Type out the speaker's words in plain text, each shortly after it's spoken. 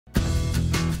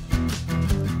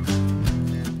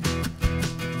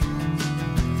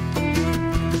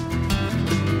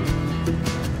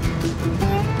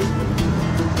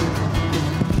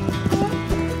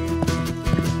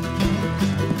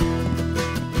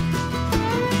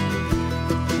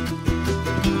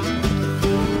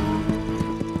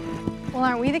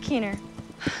we the keener?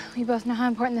 We both know how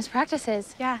important this practice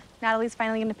is. Yeah, Natalie's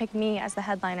finally gonna pick me as the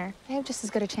headliner. I have just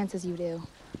as good a chance as you do.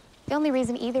 The only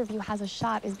reason either of you has a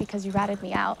shot is because you ratted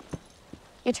me out.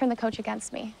 You turned the coach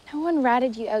against me. No one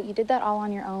ratted you out. You did that all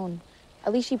on your own.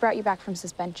 At least she brought you back from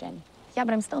suspension. Yeah,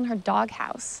 but I'm still in her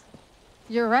doghouse.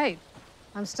 You're right.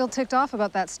 I'm still ticked off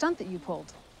about that stunt that you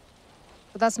pulled.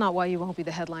 But that's not why you won't be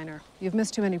the headliner. You've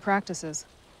missed too many practices.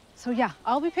 So yeah,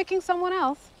 I'll be picking someone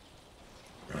else.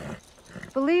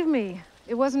 Believe me,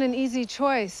 it wasn't an easy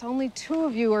choice. Only 2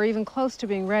 of you are even close to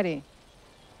being ready.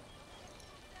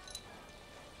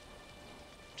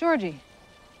 Georgie,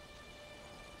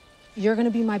 you're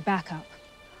gonna be my backup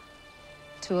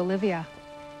to Olivia.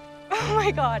 Oh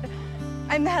my God,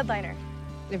 I'm the headliner.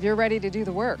 If you're ready to do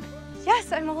the work.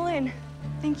 Yes, I'm all in.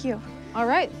 Thank you. All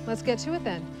right, let's get to it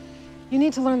then. You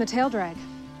need to learn the tail drag.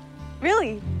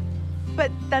 Really?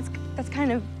 But that's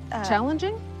kind of...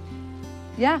 Challenging?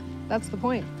 Yeah, that's the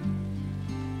point.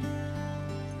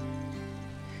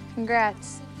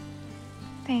 Congrats.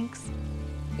 Thanks.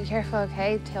 Be careful,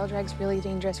 okay? Tail drag's really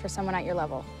dangerous for someone at your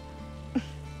level.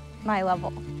 My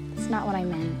level. That's not what I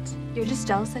meant. You're just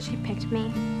jealous that she picked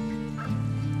me?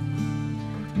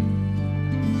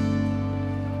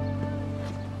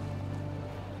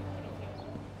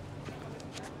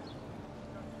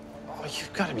 Oh,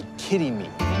 you've got to be kidding me.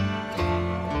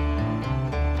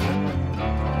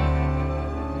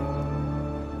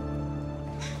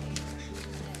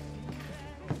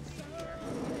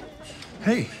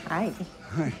 Hey. Hi.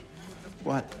 Hi.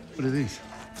 What? What are these?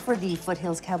 For the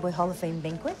Foothills Cowboy Hall of Fame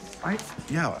banquet?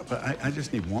 Yeah, but I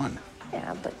just need one.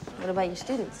 Yeah, but what about your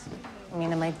students? I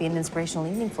mean, it might be an inspirational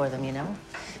evening for them, you know?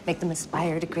 Make them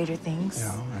aspire to greater things.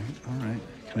 Yeah, all right.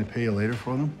 Can I pay you later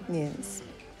for them? Yes.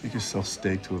 You can sell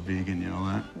steak to a vegan, you know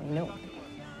that? I know.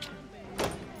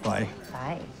 Bye.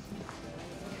 Bye.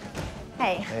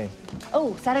 Hey. Hey.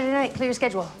 Oh, Saturday night, clear your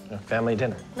schedule. Family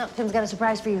dinner. No, Tim's got a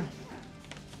surprise for you.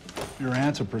 Your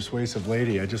aunt's a persuasive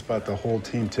lady. I just bought the whole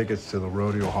team tickets to the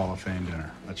Rodeo Hall of Fame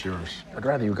dinner. That's yours. I'd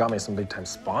rather you got me some big-time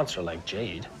sponsor like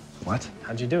Jade. What?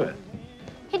 How'd you do it?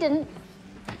 He didn't.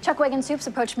 Chuck Wagon Soups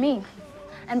approached me.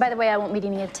 And by the way, I won't be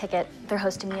needing a ticket. They're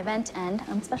hosting the event, and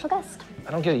I'm a special guest.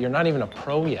 I don't get it. You're not even a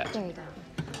pro yet. There you go.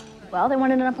 Well, they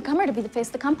wanted an up-and-comer to be the face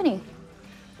of the company.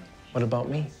 What about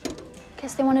me?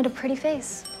 Guess they wanted a pretty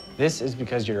face. This is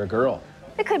because you're a girl.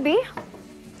 It could be.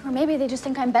 Or maybe they just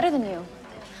think I'm better than you.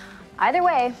 Either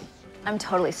way, I'm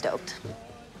totally stoked.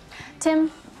 Tim,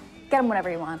 get him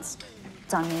whatever he wants.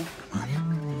 It's on me.